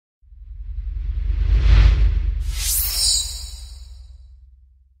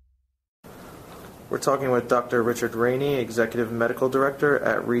We're talking with Dr. Richard Rainey, Executive Medical Director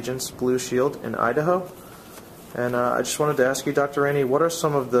at Regence Blue Shield in Idaho. And I just wanted to ask you, Dr. Rainey, what are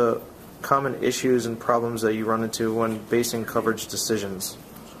some of the common issues and problems that you run into when basing coverage decisions?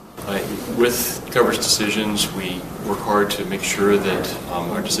 With coverage decisions, we work hard to make sure that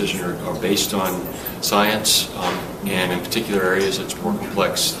our decisions are based on science, and in particular areas it's more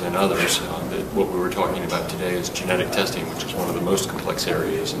complex than others. What we were talking about today is genetic testing, which is one of the most complex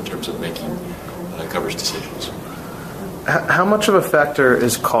areas in terms of making coverage decisions. How much of a factor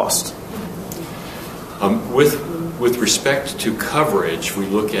is cost? With respect to coverage, we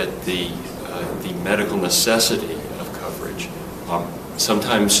look at the medical necessity of coverage.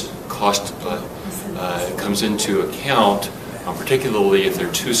 Sometimes cost comes into account, particularly if there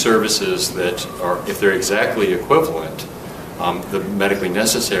are two services that are, if they're exactly equivalent, the medically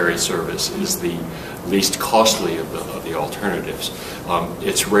necessary service is the least costly of the alternatives.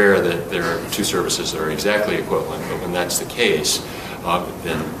 It's rare that there are two services that are exactly equivalent, but when that's the case,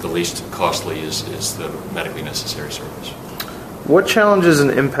 then the least costly is the medically necessary service. What challenges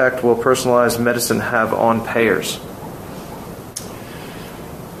and impact will personalized medicine have on payers?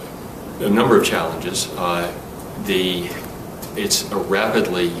 A number of challenges. It's a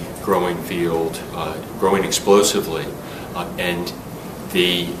rapidly growing field, growing explosively, and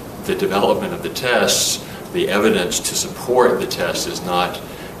the development of the tests, the evidence to support the test is not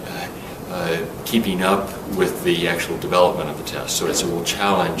keeping up with the actual development of the test. So it's a real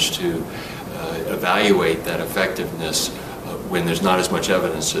challenge to evaluate that effectiveness when there's not as much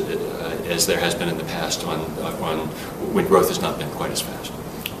evidence as there has been in the past on when growth has not been quite as fast.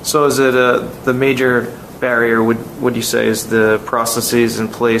 So is it the major barrier, would you say, is the processes in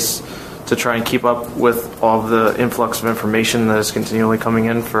place to try and keep up with all the influx of information that is continually coming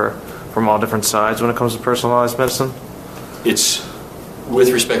in from all different sides when it comes to personalized medicine?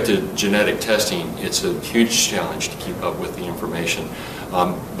 With respect to genetic testing, it's a huge challenge to keep up with the information,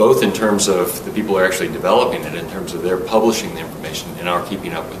 both in terms of the people who are actually developing it, in terms of their publishing the information, and our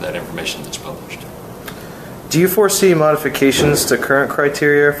keeping up with that information that's published. Do you foresee modifications to current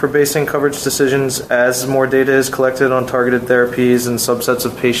criteria for basing coverage decisions as more data is collected on targeted therapies and subsets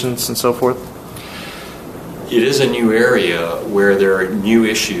of patients and so forth? It is a new area where there are new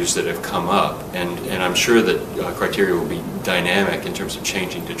issues that have come up, and I'm sure that criteria will be dynamic in terms of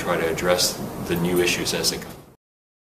changing to try to address the new issues as they come.